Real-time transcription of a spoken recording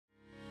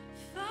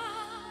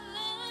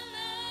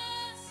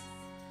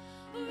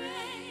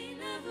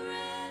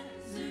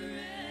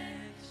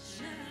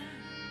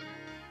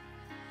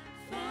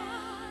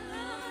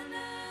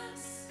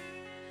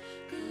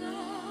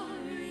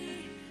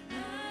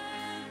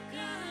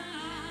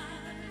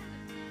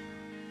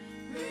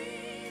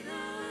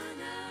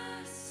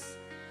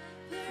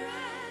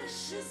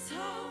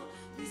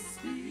Holy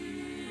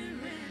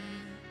Spirit,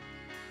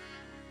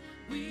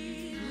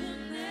 we will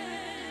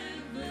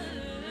never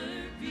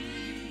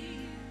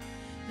be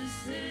the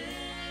same.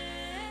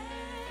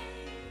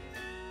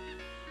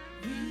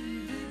 We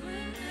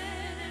will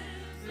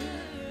never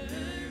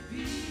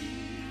be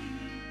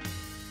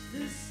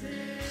the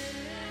same.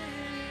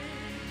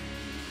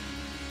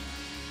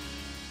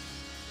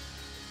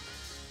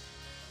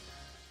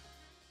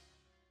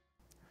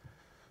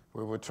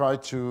 We will try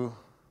to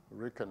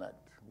reconnect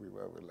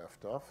where we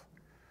left off.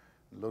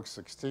 Luke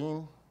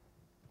 16.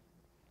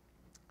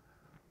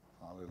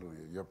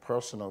 Hallelujah. Your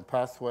personal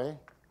pathway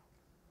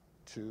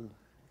to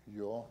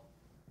your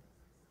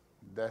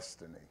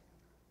destiny.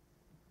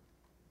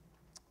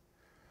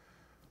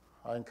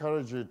 I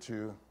encourage you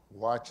to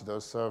watch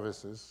those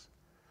services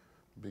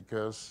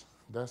because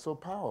they're so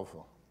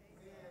powerful.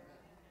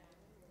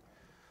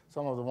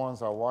 Some of the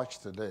ones I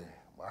watched today,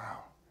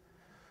 wow.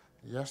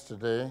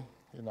 Yesterday,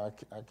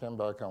 I came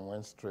back and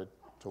went straight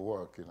to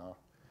work,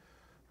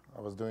 I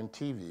was doing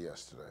TV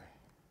yesterday.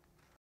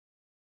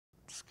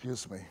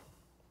 Excuse me.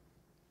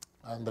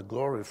 And the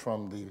glory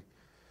from the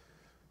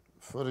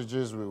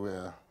footages we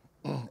were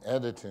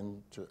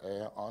editing to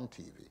air on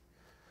TV,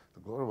 the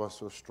glory was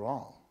so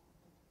strong.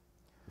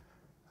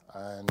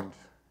 And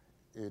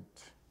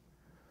it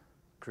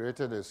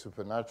created a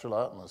supernatural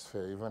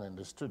atmosphere even in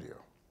the studio.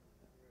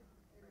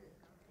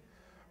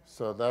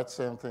 So that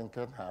same thing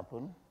can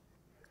happen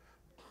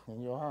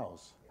in your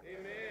house.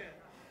 Amen.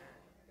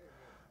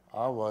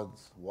 I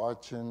was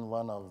watching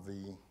one of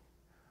the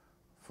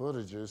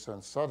footages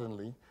and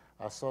suddenly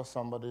I saw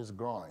somebody's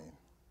groin.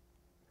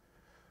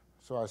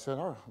 So I said,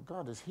 oh,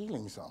 God is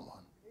healing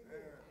someone.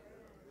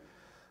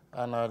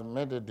 And I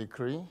made a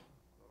decree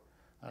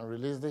and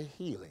released the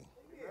healing.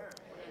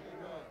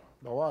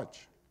 But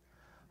watch,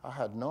 I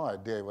had no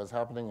idea it was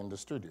happening in the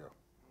studio.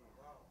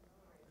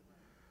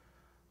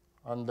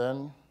 And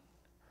then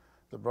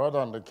the brother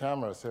on the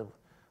camera said,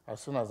 as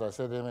soon as I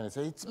said amen, he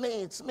said,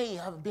 it's me,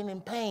 I've been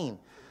in pain.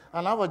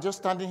 And I was just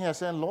standing here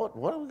saying, Lord,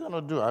 what are we going to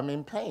do? I'm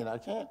in pain. I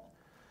can't,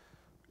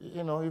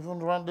 even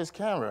run this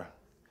camera.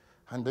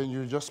 And then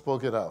you just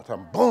spoke it out,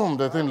 and boom,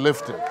 the thing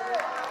lifted.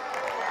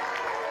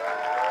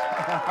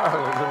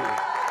 Hallelujah.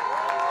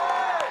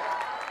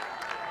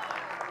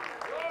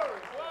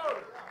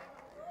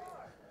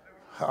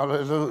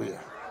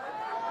 Hallelujah.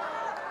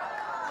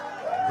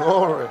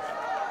 Glory.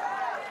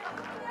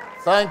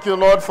 Thank you,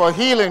 Lord, for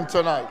healing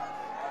tonight.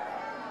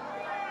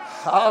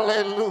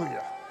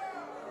 Hallelujah.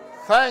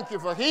 Thank you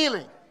for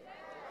healing.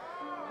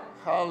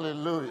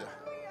 Hallelujah.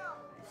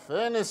 If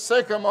any is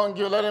sick among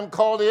you, let him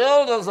call the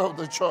elders of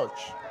the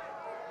church.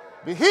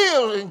 Be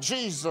healed in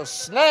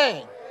Jesus'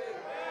 name.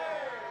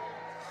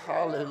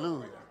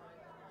 Hallelujah.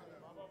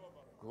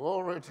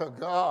 Glory to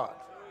God.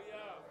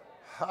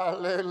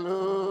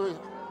 Hallelujah.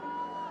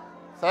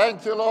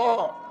 Thank you,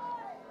 Lord.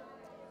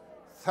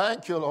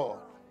 Thank you, Lord.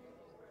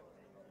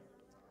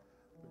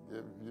 We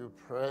give you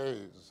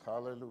praise.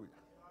 Hallelujah.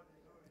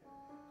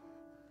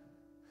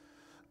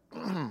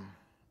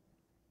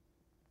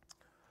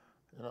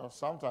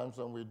 Sometimes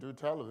when we do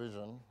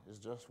television, it's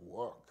just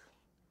work.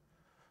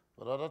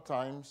 But other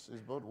times,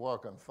 it's both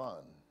work and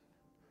fun.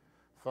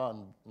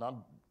 Fun, not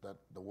that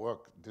the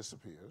work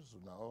disappears,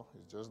 no.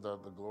 It's just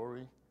that the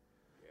glory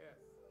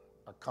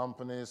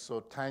accompanies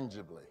so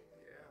tangibly.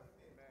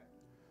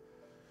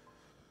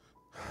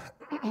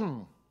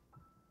 And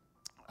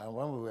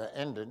when we were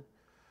ending,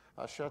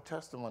 I share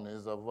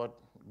testimonies of what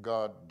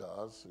God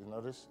does. You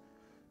notice?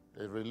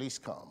 A release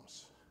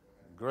comes.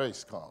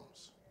 Grace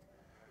comes.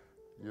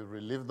 You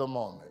relive the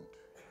moment.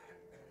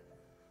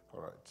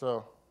 All right,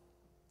 so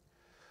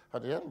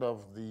at the end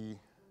of the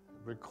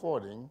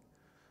recording,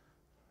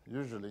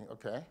 usually,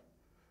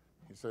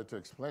 he said to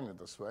explain it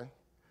this way,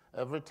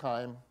 every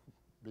time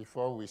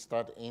before we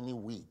start any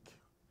week,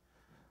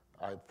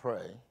 I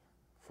pray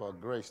for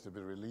grace to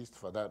be released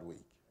for that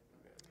week.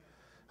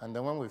 And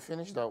then when we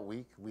finish that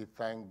week, we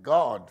thank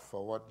God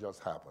for what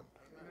just happened.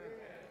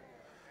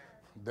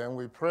 Then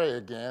we pray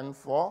again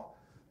for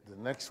the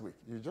next week.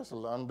 You just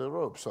learn the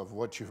ropes of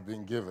what you've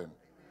been given.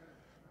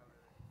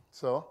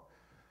 So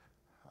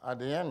at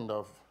the end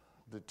of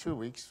the 2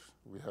 weeks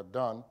we had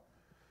done,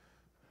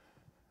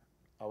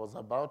 I was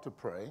about to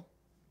pray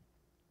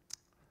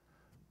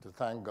to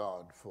thank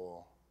God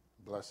for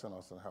blessing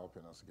us and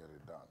helping us get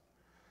it done.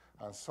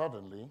 And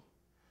suddenly,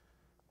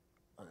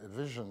 a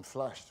vision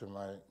flashed in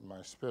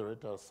my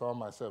spirit. I saw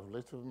myself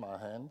lifting my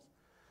hands,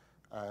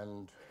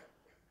 and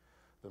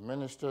the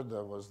minister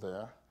that was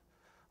there,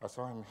 I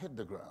saw him hit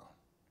the ground.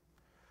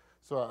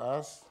 So I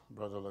asked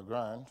Brother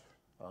LeGrand,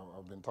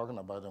 I've been talking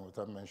about them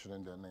without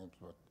mentioning their names,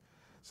 but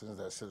since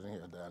they're sitting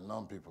here, they are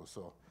non-people,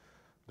 so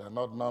they're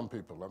not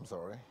non-people, I'm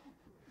sorry.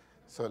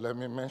 So let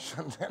me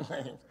mention their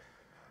names.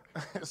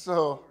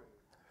 So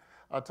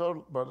I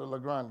told Brother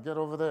LeGrand, get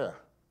over there.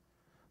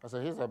 I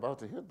said, he's about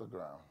to hit the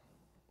ground.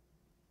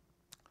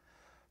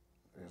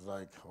 He's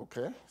like,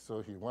 okay.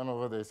 So he went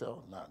over there and said,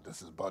 oh, no,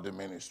 this is body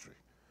ministry.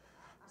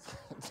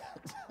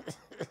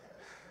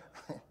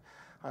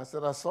 I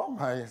said, I saw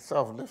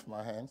myself lift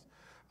my hands,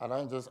 and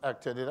I just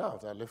acted it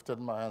out. I lifted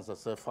my hands. I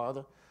said,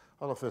 Father,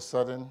 all of a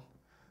sudden,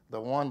 the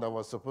one that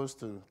was supposed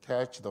to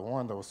catch the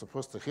one that was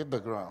supposed to hit the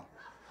ground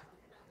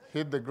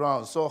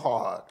so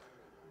hard.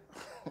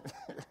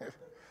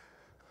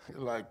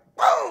 Like,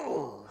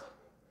 whoa!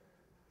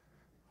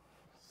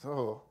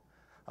 So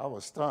I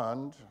was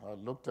stunned. I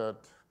looked at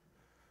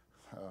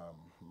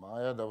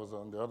Maya that was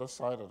on the other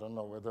side. I don't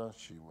know whether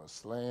she was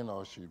slain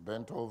or she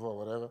bent over or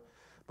whatever,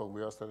 but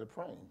we all started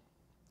praying.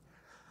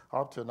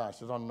 Up to now,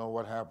 she don't know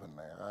what happened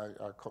there.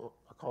 I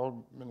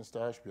called Minister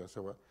Ashby. I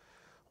said, well,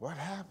 what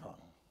happened?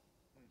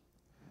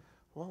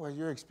 What were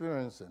you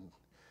experiencing?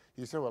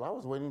 He said, well, I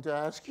was waiting to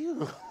ask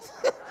you.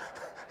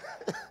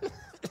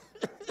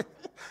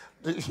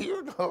 Did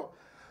you know?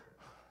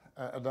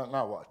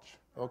 Now watch.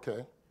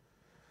 Okay.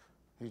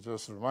 He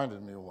just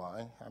reminded me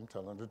why I'm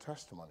telling the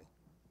testimony.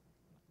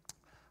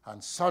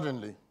 And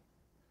suddenly,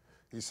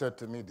 he said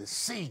to me, the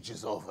siege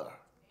is over.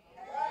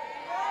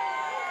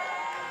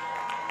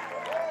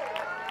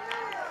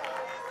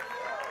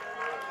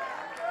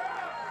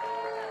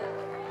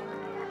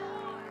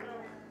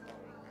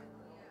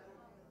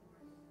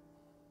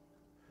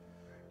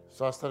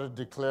 So I started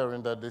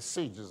declaring that the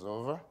siege is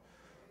over.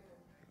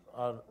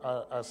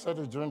 I said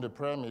it during the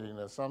prayer meeting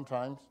that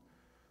sometimes,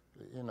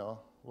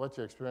 what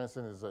you're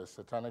experiencing is a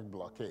satanic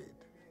blockade.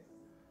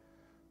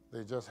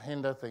 They just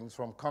hinder things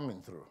from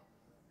coming through.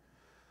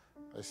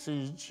 A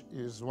siege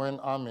is when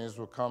armies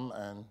will come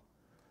and,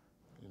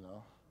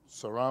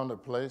 surround a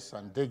place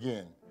and dig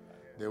in.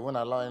 They won't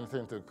allow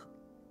anything to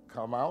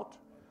come out,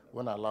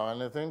 won't allow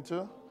anything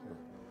to,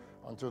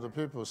 until the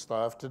people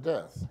starve to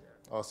death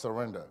or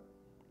surrender.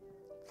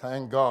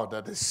 Thank God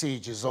that the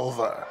siege is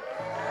over.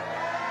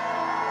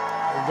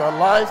 In your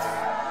life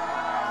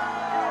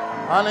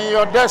and in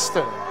your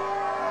destiny.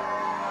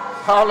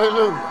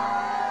 Hallelujah.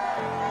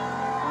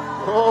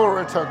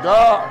 Glory to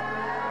God.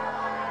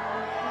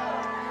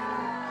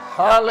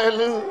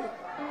 Hallelujah.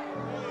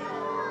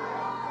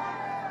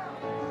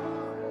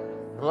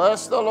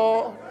 Bless the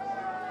Lord.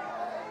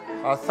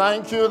 I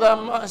thank you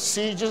that my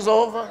siege is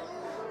over,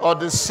 or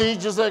the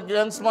sieges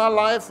against my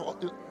life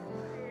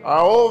are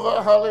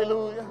over.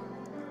 Hallelujah.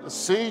 The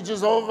siege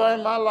is over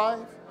in my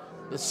life.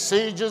 The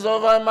siege is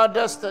over in my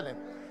destiny.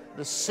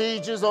 The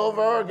siege is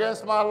over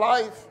against my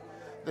life.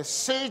 The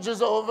siege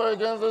is over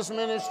against this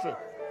ministry.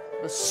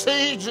 The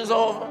siege is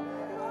over.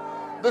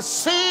 The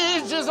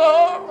siege is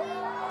over.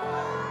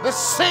 The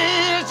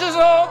siege is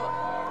over.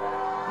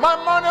 My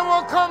money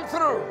will come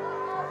through.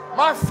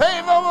 My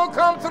favor will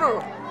come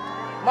through.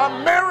 My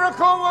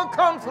miracle will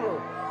come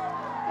through.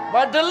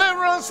 My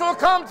deliverance will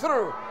come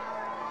through.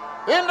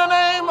 In the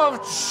name of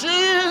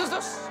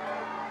Jesus.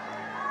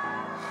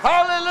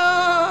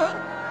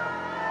 Hallelujah.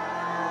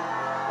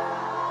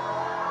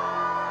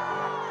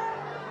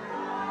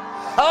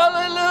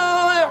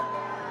 Hallelujah.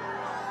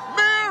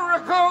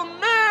 Miracle,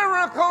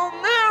 miracle,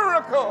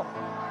 miracle.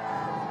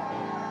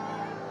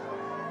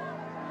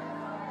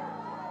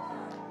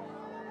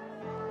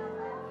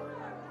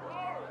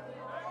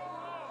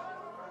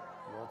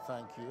 Lord,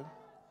 thank you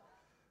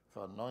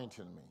for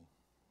anointing me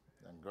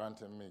and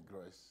granting me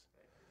grace.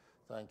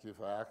 Thank you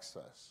for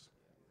access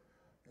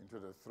into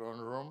the throne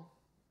room.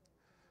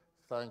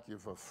 Thank you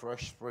for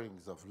fresh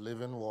springs of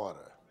living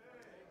water.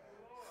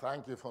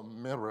 Thank you for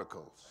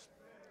miracles.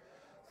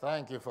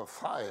 Thank you for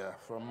fire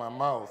from my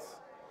mouth.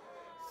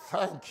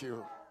 Thank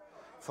you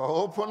for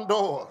open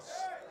doors.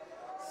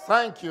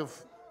 Thank you.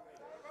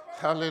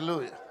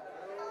 Hallelujah.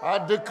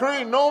 I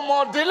decree no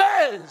more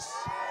delays.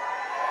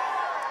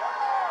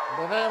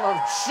 In the name of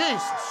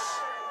Jesus.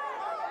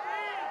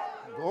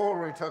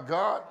 Glory to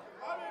God.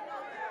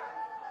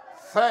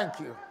 Thank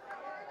you.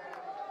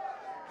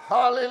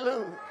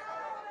 Hallelujah.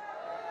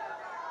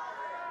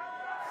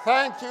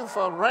 Thank you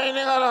for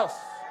raining on us,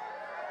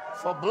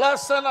 for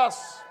blessing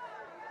us,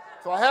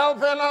 for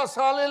helping us.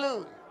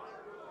 Hallelujah.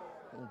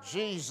 In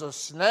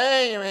Jesus'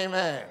 name,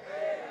 amen.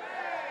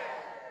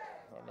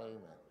 Amen.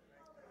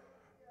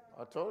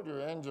 I told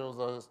you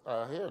angels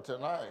are here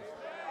tonight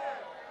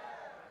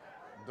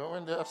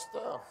doing their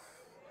stuff.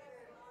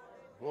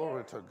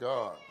 Glory to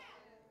God.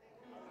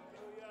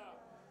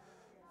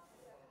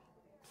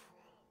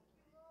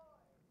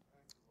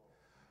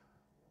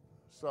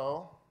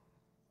 So,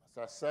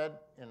 as I said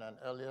in an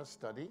earlier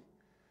study,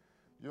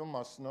 you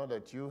must know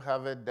that you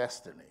have a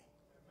destiny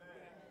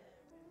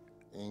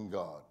in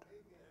God.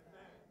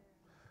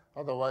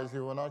 Otherwise, He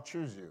will not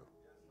choose you.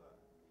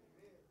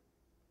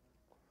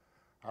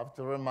 I have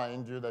to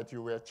remind you that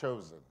you were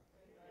chosen.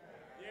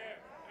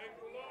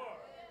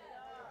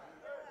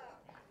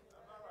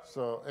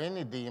 So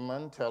any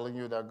demon telling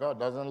you that God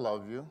doesn't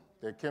love you,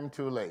 they came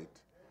too late.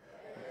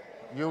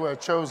 You were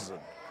chosen.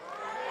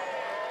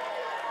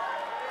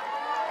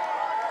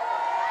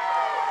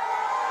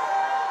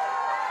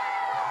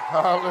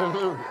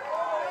 Hallelujah.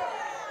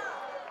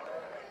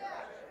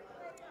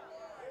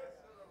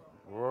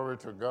 Glory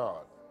to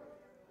God.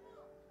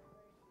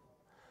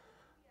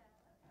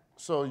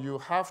 So you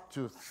have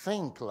to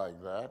think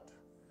like that.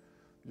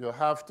 You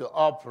have to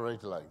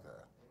operate like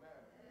that.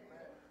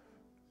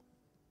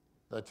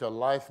 that your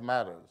life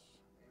matters,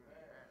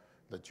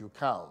 that you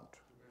count.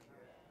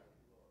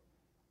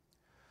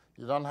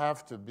 You don't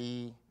have to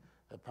be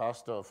a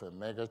pastor of a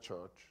mega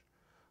church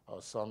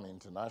or some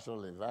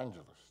international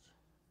evangelist.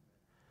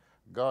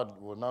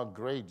 God will not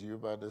grade you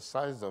by the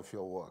size of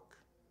your work.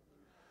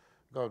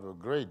 God will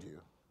grade you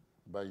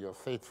by your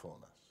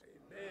faithfulness.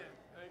 Amen.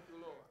 Thank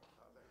you, Lord.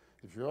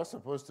 If you are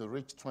supposed to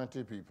reach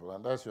 20 people,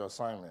 and that's your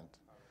assignment,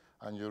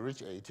 and you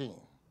reach 18,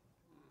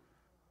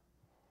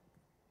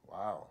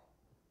 wow.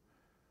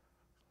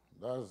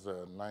 That's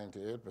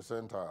 98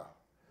 percentile.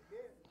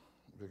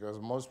 Because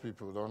most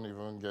people don't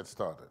even get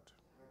started.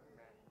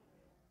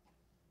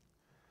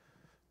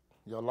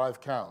 Your life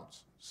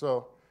counts.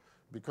 So,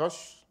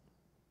 because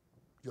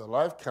your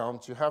life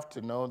counts, you have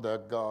to know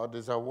that God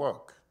is at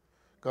work.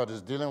 God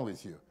is dealing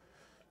with you,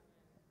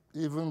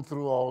 even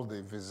through all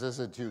the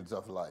vicissitudes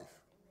of life.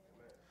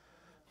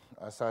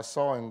 As I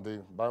saw in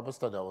the Bible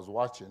study I was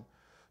watching,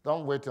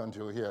 don't wait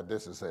until you hear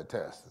this is a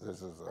test.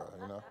 This is,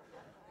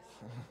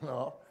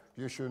 no,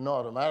 you should know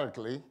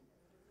automatically.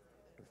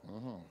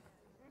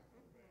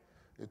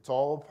 It's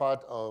all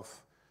part of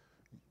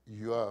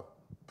your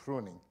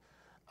pruning.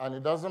 And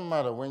it doesn't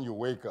matter when you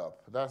wake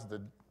up.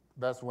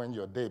 That's when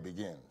your day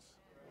begins.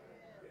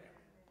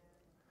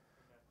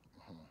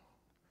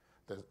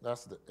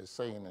 That's a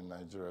saying in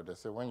Nigeria. They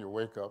say when you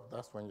wake up,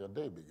 that's when your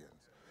day begins.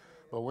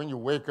 But when you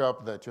wake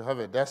up that you have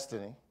a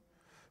destiny,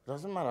 it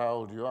doesn't matter how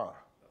old you are.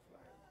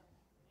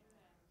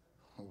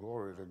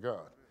 Glory to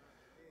God.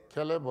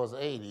 Caleb was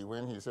 80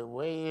 when he said,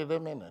 wait a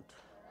minute.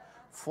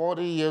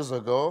 40 years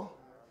ago,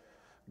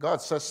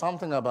 God said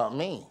something about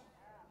me.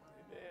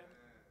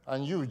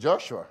 And you,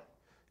 Joshua,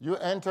 you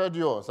entered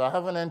yours. I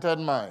haven't entered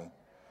mine.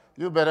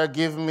 You better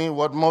give me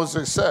what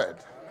Moses said.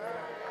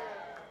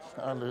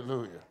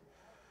 Hallelujah.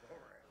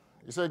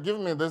 He said, give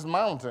me this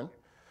mountain.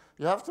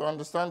 You have to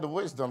understand the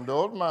wisdom. The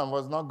old man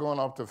was not going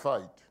up to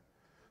fight.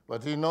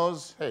 But he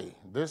knows, hey,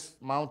 this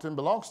mountain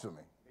belongs to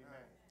me.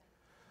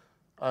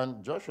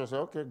 And Joshua said,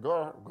 okay,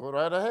 go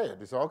right ahead.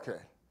 He said, okay.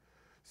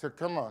 He said,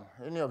 come on,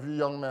 any of you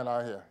young men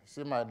out here,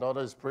 see my daughter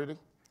is pretty?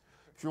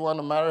 If you want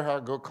to marry her,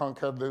 go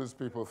conquer those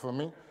people for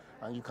me,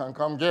 and you can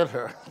come get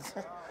her.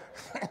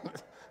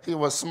 He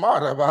was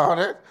smart about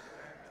it.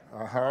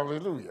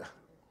 Hallelujah.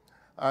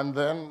 And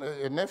then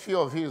a nephew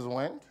of his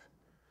went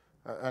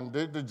and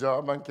did the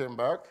job and came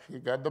back. He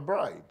got the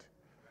bride.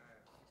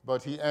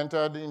 But he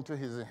entered into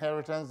his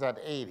inheritance at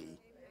 80.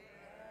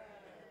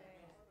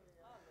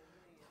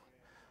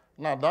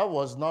 Now, that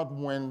was not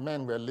when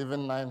men were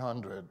living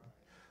 900.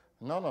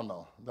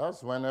 No.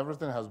 That's when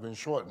everything has been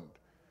shortened.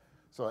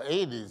 So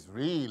 80 is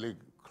really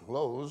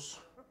close.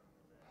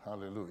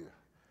 Hallelujah.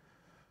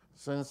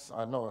 Since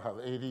I know I have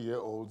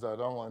 80-year-olds, I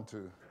don't want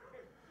to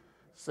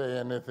say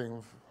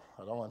anything.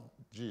 I don't want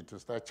G to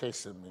start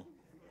chasing me.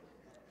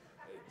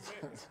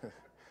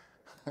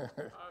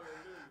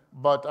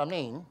 But I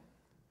mean,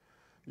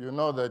 you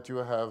know that you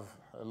have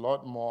a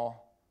lot more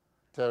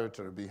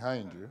territory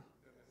behind you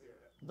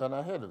than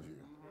ahead of you.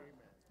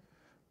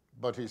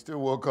 But he still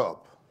woke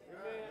up.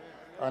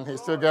 And he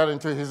still got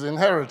into his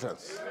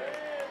inheritance.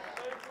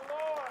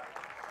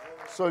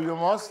 So you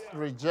must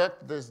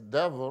reject this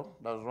devil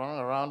that's running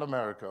around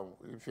America.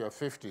 If you're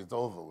 50, it's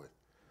over with.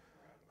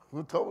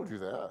 Who told you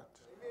that?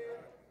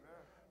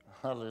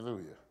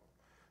 Hallelujah.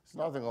 It's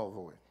nothing over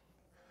with.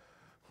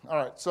 All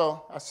right,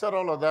 so I said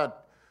all of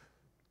that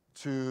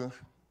to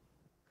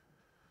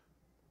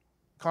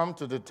come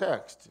to the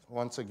text.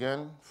 Once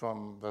again,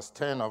 from verse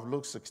 10 of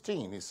Luke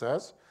 16, he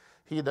says,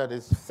 he that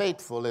is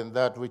faithful in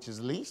that which is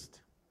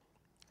least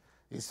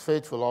is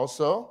faithful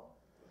also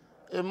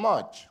in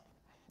much.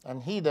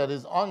 And he that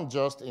is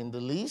unjust in the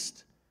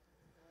least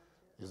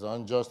is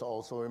unjust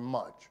also in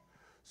much.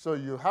 So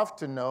you have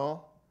to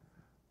know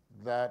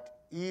that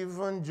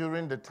even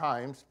during the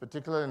times,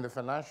 particularly in the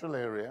financial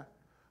area,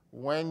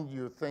 when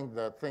you think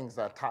that things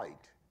are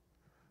tight,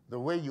 the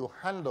way you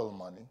handle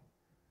money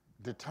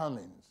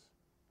determines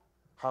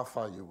how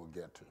far you will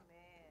get to.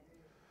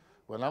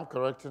 When I'm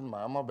correcting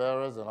my armor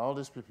bearers and all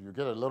these people, you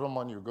get a little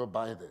money, you go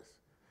buy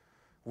this.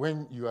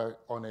 When you are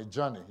on a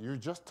journey, you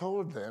just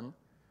told them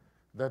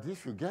that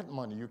if you get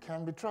money, you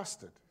can be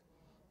trusted.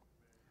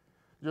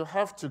 You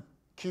have to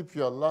keep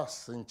your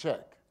lusts in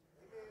check,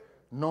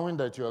 knowing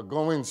that you are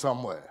going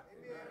somewhere.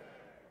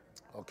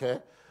 Okay?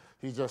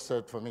 He just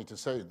said for me to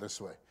say it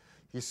this way.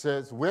 He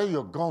says, where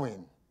you're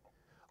going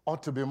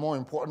ought to be more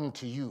important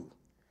to you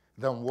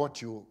than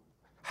what you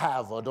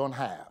have or don't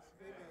have.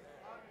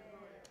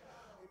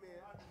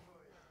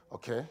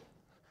 Okay?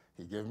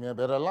 He gave me a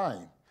better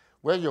line.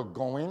 Where you're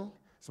going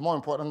is more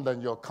important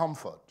than your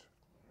comfort.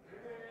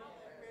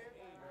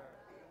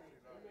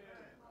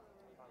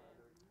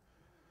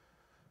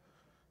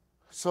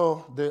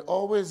 So they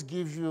always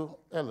give you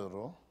a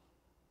little.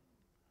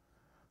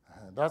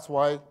 That's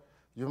why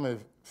you may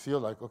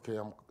feel like, okay,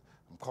 I'm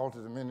called to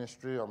the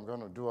ministry, I'm going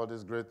to do all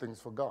these great things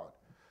for God.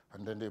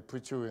 And then they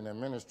put you in a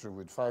ministry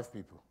with 5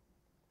 people.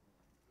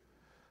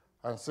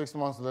 And 6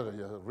 months later,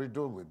 you're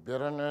riddled with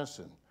bitterness,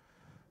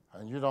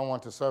 and you don't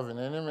want to serve in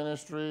any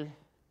ministry.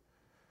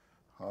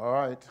 All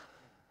right.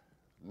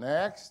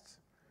 Next.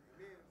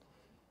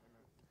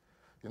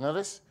 You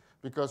notice?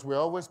 Because we're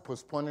always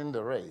postponing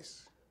the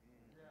race.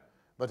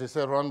 But he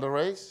said, run the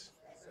race.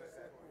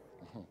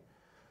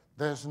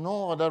 There's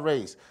no other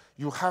race.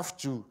 You have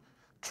to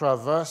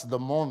traverse the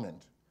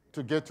moment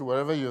to get to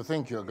wherever you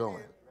think you're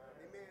going.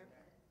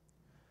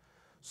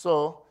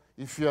 So,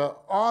 if you're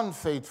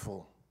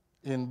unfaithful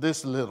in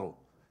this little,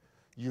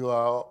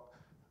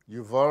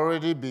 you've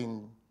already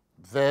been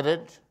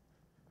vetted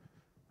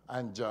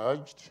and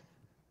judged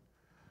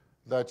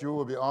that you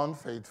will be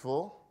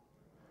unfaithful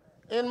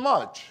in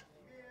much.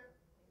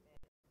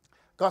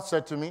 God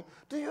said to me,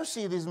 do you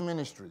see these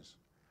ministries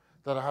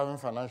that are having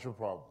financial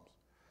problems?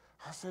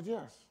 I said,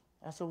 yes.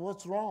 I said,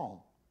 what's wrong?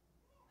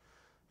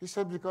 He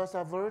said, because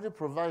I've already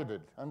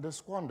provided and they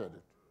squandered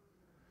it.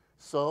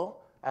 So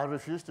I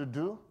refuse to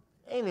do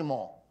any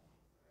more.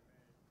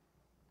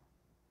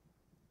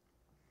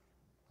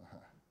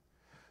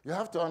 You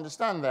have to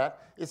understand that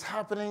it's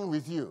happening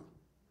with you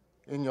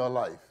in your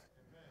life.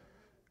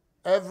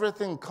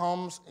 Everything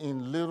comes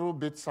in little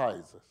bit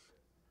sizes.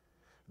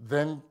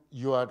 Then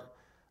you are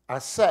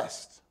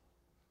assessed,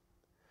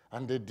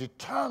 and they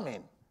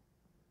determine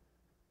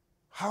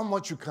how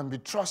much you can be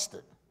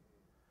trusted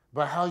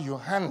by how you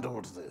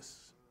handled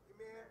this.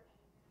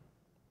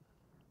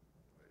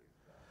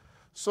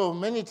 So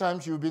many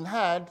times you've been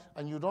had,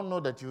 and you don't know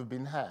that you've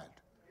been had.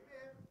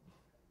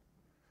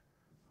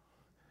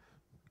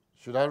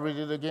 Should I read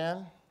it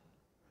again?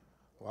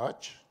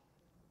 Watch.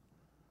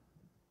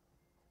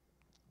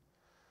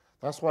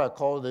 That's why I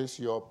call this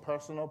your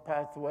personal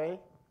pathway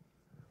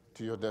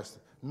to your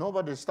destiny.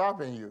 Nobody's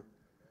stopping you.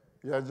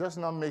 You're just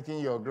not making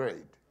your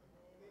grade.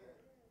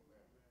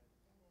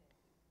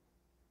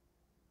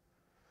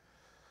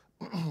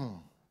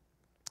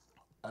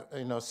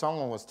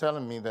 Someone was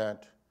telling me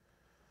that,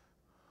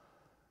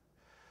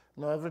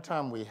 every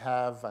time we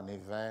have an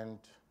event,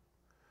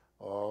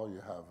 or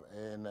you have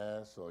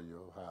ANS, or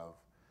you have,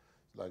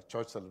 like,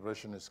 church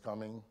celebration is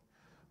coming,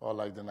 or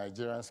like the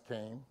Nigerians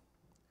came,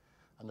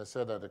 and they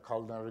said that the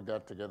culinary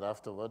got together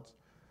afterwards,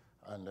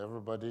 and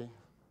everybody,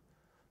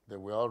 they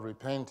were all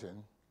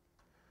repenting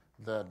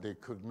that they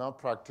could not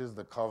practice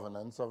the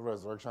covenants of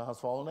Resurrection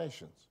House for All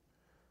Nations.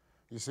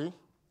 You see?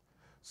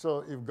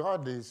 So if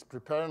God is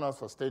preparing us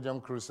for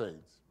stadium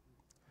crusades,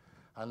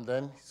 and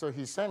then, so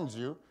he sends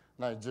you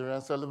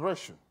Nigerian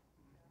celebration.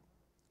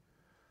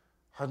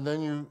 And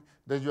then you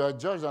are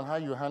judged on how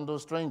you handle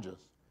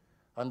strangers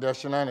and their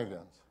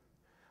shenanigans.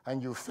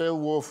 And you fail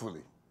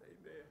woefully.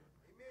 Amen.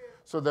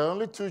 So there are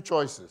only two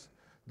choices.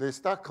 They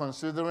start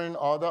considering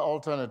other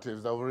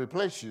alternatives that will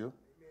replace you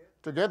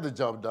to get the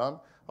job done,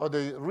 or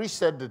they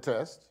reset the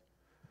test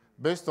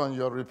based on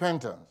your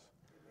repentance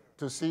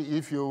to see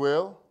if you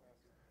will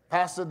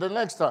pass it the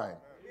next time.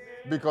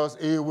 Because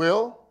it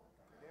will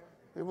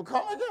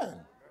come again.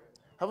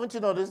 Haven't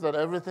you noticed that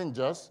everything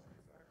just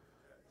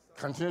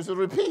continues to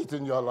repeat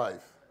in your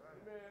life?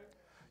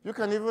 You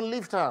can even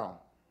leave town.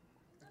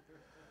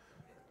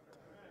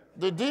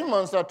 The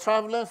demons are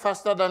traveling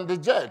faster than the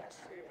jet.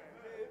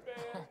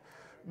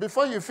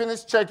 Before you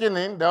finish checking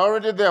in, they're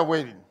already there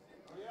waiting.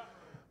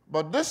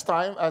 But this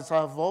time, as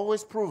I've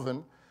always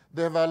proven,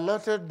 they've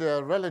alerted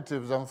their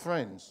relatives and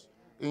friends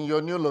in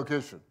your new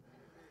location.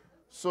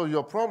 So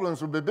your problems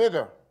will be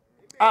bigger.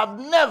 I've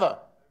never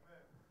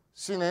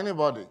seen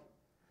anybody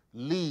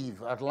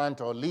leave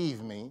Atlanta or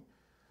leave me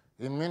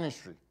in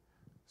ministry,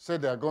 say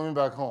they are going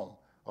back home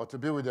or to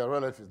be with their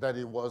relatives, that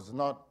it was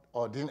not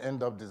or didn't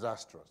end up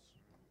disastrous.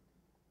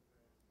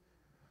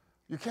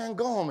 You can't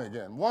go home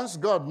again. Once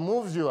God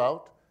moves you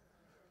out,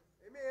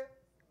 Amen.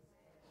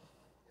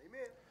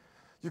 Amen.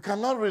 You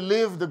cannot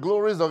relive the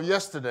glories of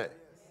yesterday.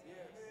 Yes.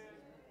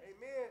 Yes.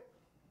 Amen.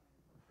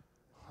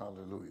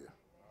 Hallelujah.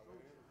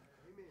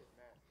 Amen.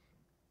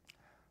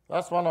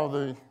 That's one of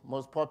the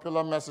most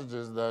popular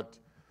messages that,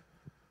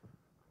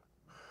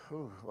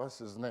 what's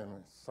his name?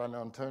 San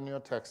Antonio,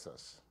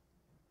 Texas.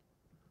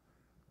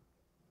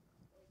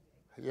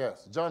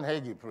 Yes, John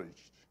Hagee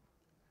preached.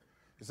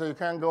 He said, you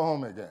can't go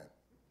home again.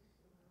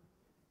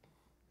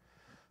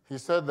 He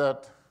said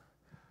that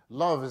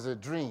love is a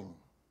dream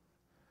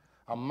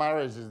and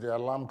marriage is the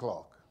alarm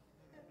clock.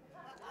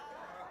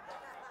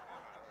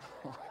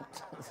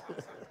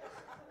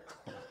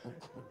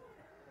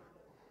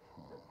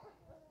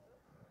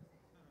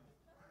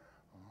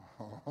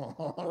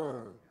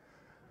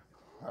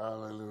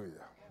 Hallelujah.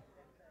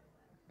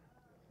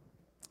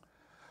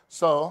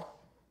 So,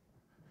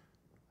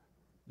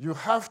 you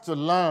have to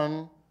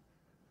learn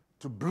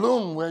to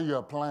bloom where you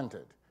are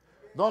planted.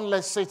 Don't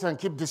let Satan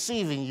keep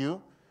deceiving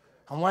you.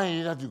 And why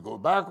either to go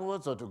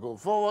backwards or to go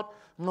forward.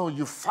 No,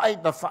 you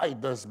fight the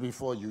fight that's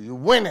before you. You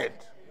win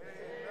it.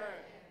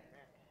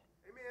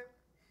 Amen.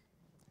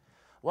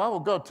 Why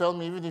would God tell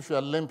me even if you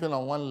are limping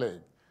on one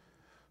leg?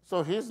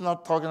 So he's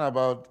not talking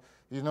about,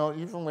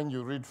 even when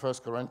you read 1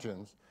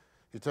 Corinthians,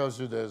 he tells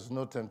you there's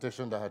no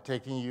temptation that had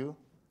taken you.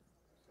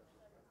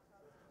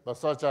 But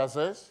such as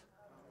this,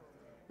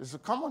 it's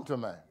common to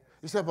man.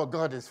 He said, but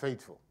God is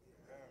faithful,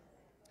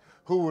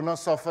 who will not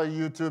suffer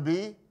you to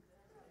be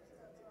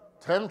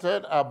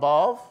tempted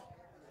above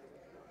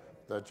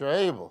that you're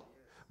able.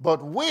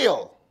 But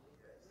will,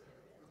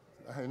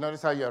 you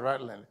notice how you're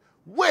rattling,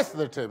 with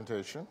the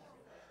temptation,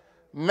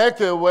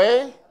 make a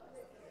way.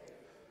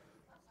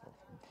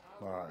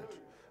 All right.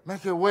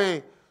 Make a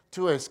way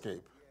to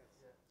escape,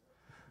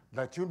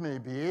 that you may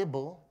be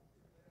able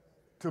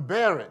to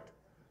bear it.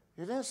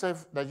 He didn't say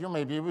that you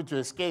may be able to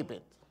escape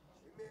it.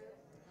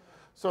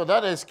 So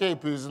that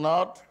escape is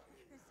not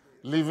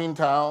leaving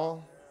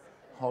town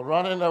or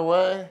running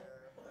away.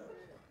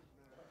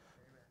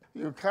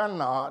 You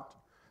cannot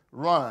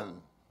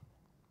run.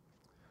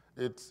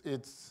 It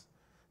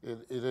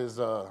is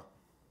a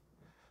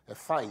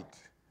fight.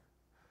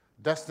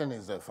 Destiny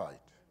is a fight.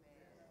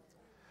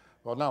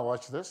 Well, now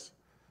watch this.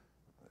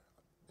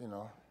 You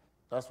know,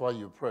 that's why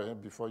you pray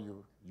before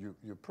you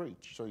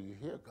preach, so you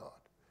hear God.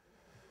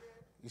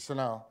 You say,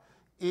 now,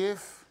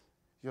 if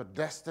your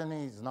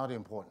destiny is not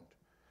important,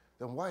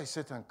 then why is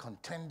Satan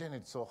contending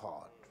it so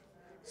hard,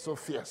 so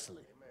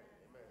fiercely?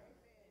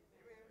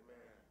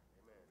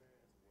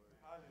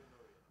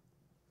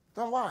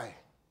 Then why?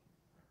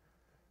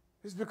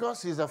 It's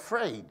because he's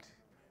afraid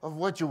of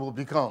what you will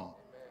become.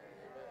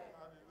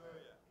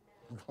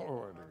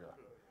 Glory to God.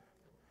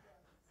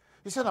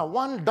 He said, now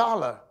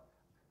 $1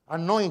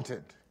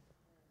 anointed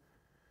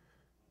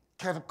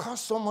can cause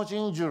so much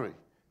injury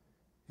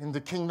in the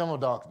kingdom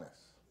of darkness.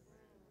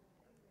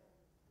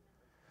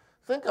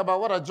 Think about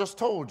what I just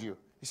told you.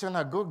 He said,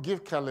 now go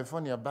give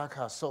California back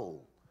her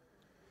soul.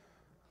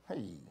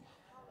 Hey.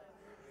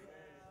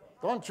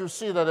 Don't you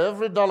see that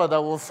every dollar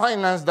that will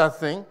finance that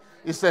thing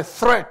is a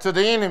threat to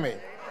the enemy?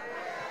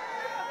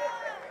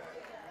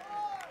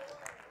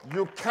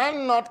 You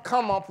cannot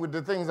come up with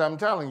the things I'm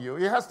telling you.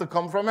 It has to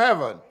come from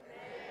heaven.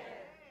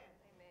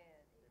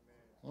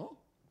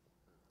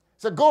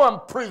 So go and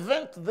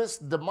prevent this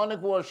demonic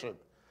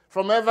worship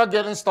from ever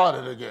getting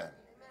started again.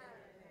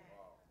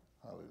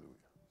 Hallelujah.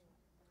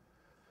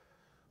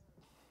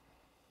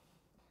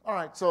 All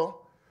right,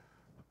 so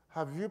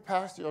have you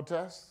passed your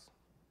test?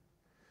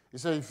 He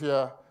said if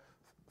you're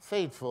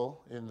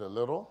faithful in the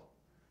little,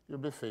 you'll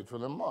be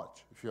faithful in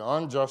much. If you're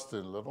unjust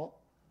in little,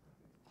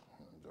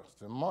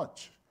 unjust in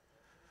much.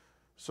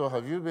 So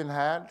have you been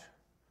had?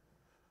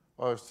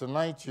 Or is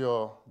tonight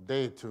your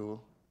day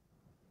to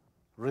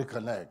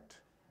reconnect?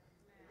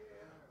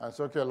 And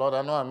so, okay, Lord,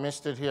 I know I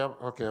missed it here.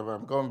 Okay, but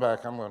I'm going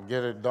back. I'm going to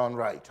get it done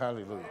right.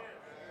 Hallelujah.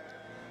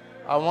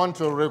 I want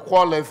to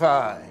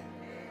requalify.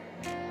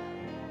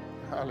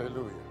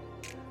 Hallelujah.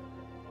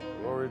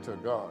 Glory to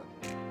God.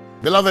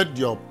 Beloved,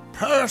 your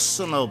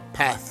personal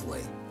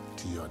pathway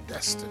to your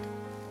destiny.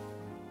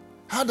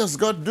 How does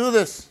God do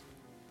this?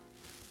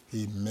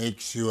 He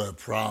makes you a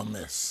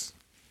promise.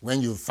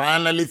 When you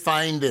finally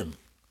find him,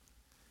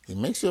 he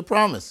makes you a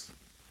promise.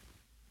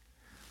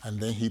 And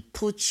then he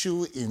puts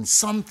you in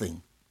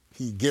something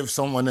he gives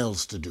someone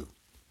else to do.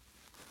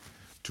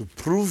 To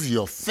prove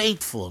your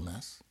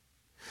faithfulness,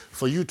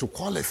 for you to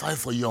qualify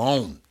for your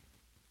own.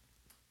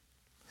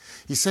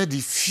 He said,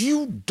 if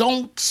you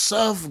don't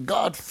serve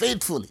God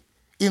faithfully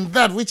in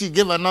that which he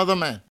gave another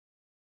man,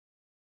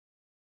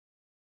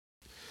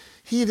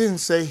 he didn't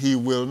say he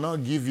will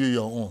not give you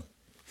your own.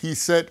 He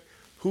said,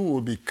 who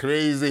will be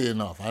crazy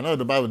enough? I know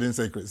the Bible didn't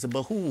say crazy,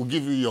 but who will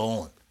give you your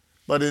own?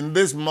 But in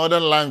this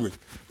modern language,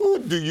 who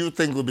do you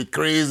think will be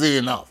crazy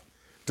enough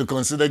to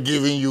consider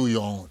giving you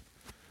your own?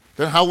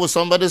 Then how will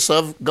somebody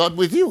serve God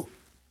with you?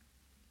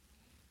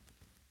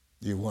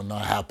 It will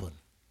not happen.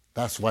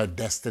 That's why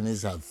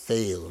destinies have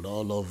failed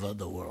all over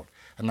the world.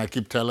 And I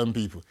keep telling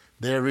people,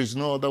 there is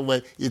no other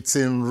way. It's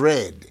in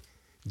red.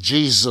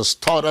 Jesus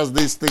taught us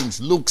these things.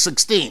 Luke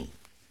 16.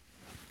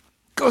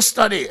 Go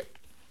study it.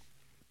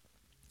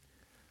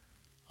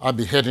 I'll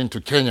be heading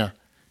to Kenya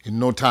in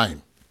no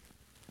time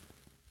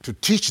to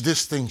teach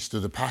these things to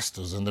the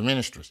pastors and the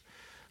ministers.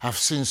 I've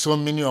seen so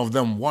many of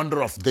them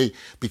wander off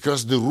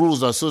because the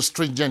rules are so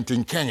stringent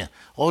in Kenya.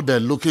 All they're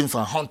looking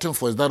for, hunting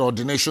for is that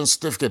ordination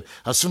certificate.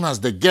 As soon as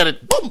they get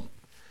it, boom,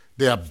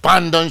 they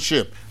abandon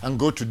ship and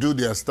go to do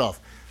their stuff.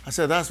 I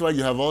said, that's why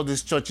you have all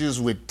these churches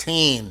with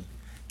tin,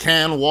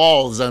 can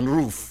walls and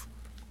roof.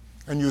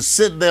 And you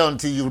sit there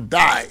until you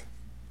die.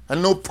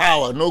 And no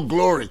power, no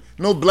glory,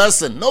 no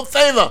blessing, no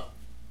favor.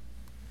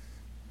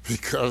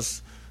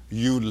 Because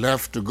you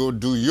left to go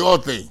do your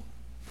thing,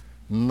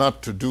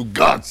 not to do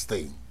God's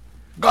thing.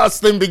 God's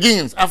thing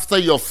begins after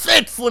your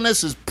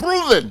faithfulness is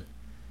proven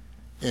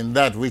in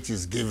that which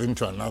is given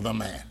to another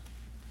man.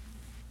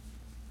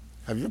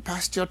 Have you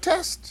passed your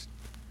test?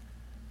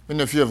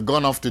 Many of you have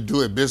gone off to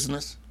do a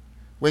business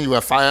when you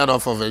were fired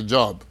off of a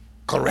job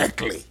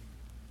correctly.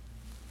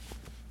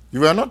 You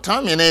were not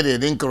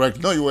terminated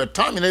incorrectly. No, you were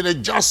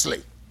terminated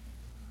justly.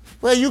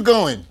 Where are you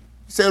going?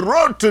 It's a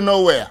road to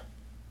nowhere.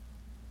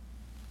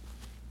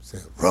 It's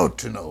a road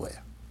to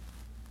nowhere.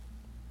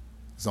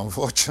 It's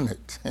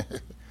unfortunate.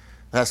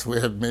 That's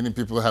where many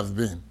people have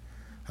been.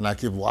 And I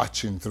keep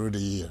watching through the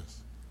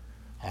years.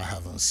 I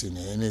haven't seen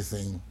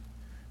anything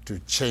to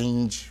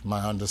change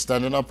my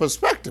understanding or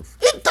perspective.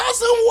 It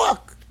doesn't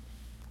work.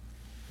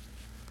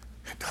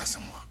 It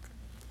doesn't work.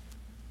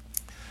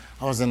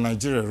 I was in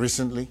Nigeria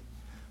recently,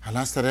 and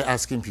I started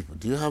asking people,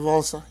 do you have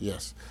ulcer?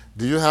 Yes.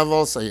 Do you have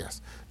ulcer?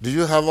 Yes. Do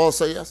you have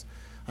ulcer? Yes.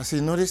 I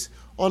said, notice,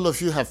 all of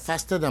you have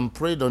fasted and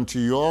prayed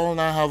until you all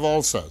now have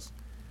ulcers,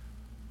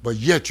 but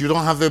yet you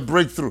don't have a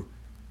breakthrough.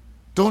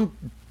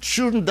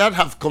 Shouldn't that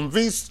have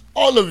convinced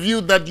all of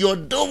you that you're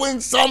doing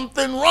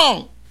something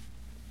wrong?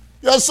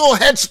 You're so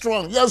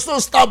headstrong. You're so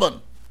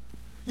stubborn.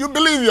 You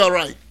believe you're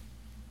right.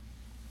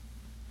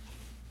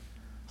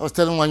 I was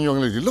telling one young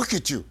lady, look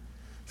at you.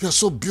 You're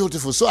so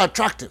beautiful, so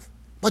attractive,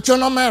 but you're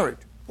not married.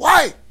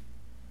 Why?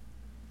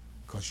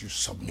 Because you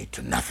submit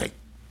to nothing.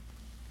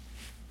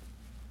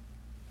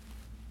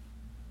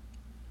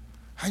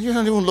 And you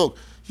don't even look.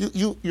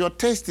 Your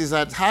taste is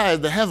as high as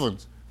the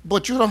heavens,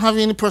 but you don't have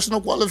any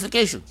personal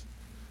qualifications.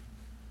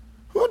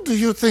 Who do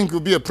you think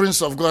will be a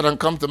prince of God and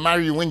come to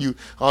marry you when you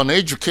are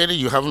uneducated,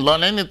 you haven't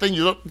learned anything,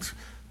 you don't?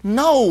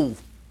 No.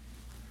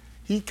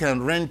 He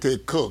can rent a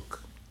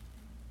cook.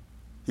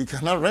 He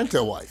cannot rent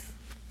a wife.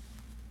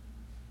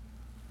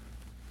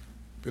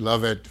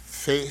 Beloved,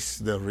 face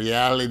the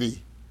reality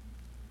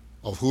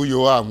of who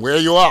you are and where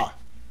you are.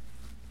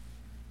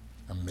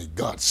 And may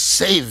God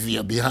save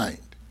you behind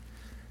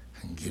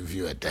and give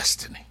you a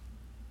destiny.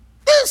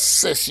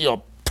 This is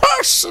your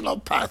personal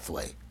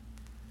pathway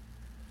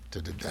to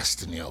the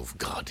destiny of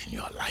God in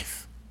your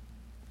life.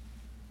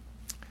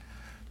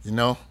 You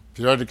know,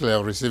 periodically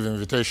I receive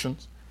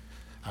invitations.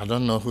 I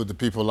don't know who the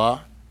people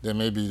are. They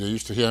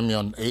used to hear me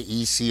on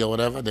AEC or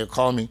whatever. They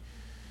call me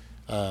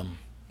to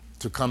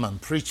come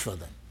and preach for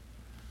them.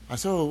 I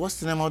said, oh, what's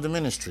the name of the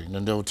ministry? And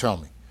then they will tell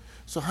me.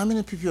 So how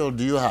many people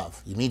do you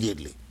have?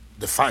 Immediately,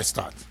 the fight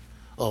starts.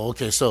 Oh,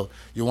 okay, so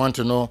you want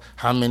to know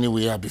how many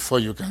we have before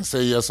you can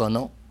say yes or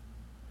no?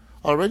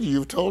 Already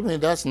you've told me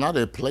that's not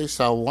a place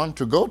I want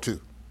to go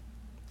to.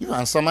 You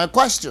answer my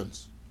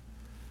questions.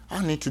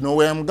 I need to know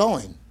where I'm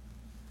going.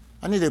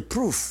 I need a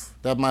proof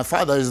that my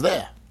Father is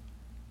there.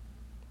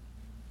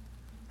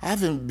 I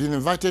haven't been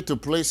invited to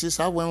places.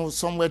 I went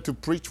somewhere to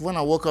preach. When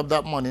I woke up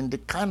that morning, the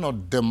kind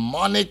of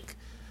demonic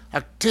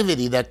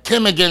activity that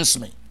came against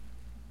me,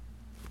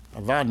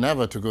 I vowed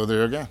never to go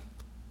there again.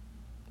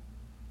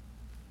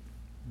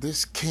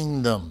 This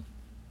kingdom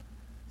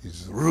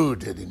is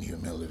rooted in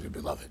humility,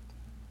 beloved.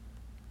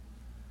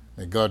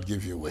 May God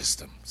give you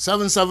wisdom.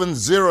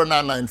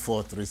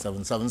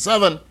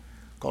 770-994-3777.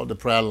 Call the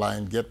prayer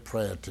line. Get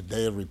prayer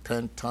today.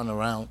 Repent, turn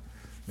around.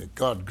 May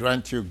God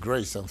grant you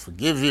grace and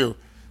forgive you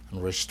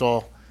and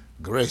restore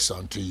grace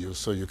unto you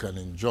so you can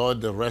enjoy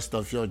the rest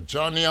of your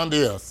journey on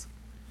the earth.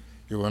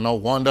 You will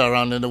not wander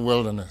around in the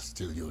wilderness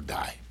till you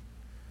die.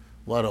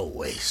 What a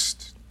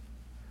waste.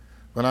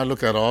 When I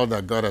look at all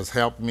that God has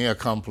helped me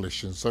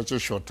accomplish in such a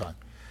short time,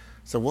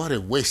 so what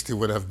a waste it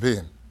would have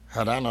been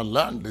had I not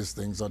learned these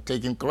things or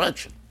taken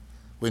correction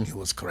when he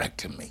was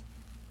correcting me.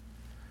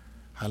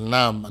 And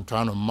now I'm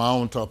trying to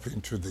mount up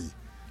into the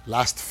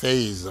last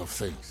phase of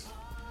things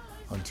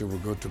until we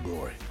go to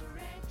glory.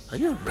 Are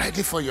you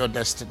ready for your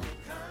destiny?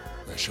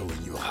 We're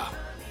showing you how.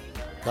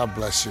 God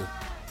bless you.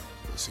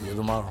 We'll see you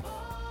tomorrow.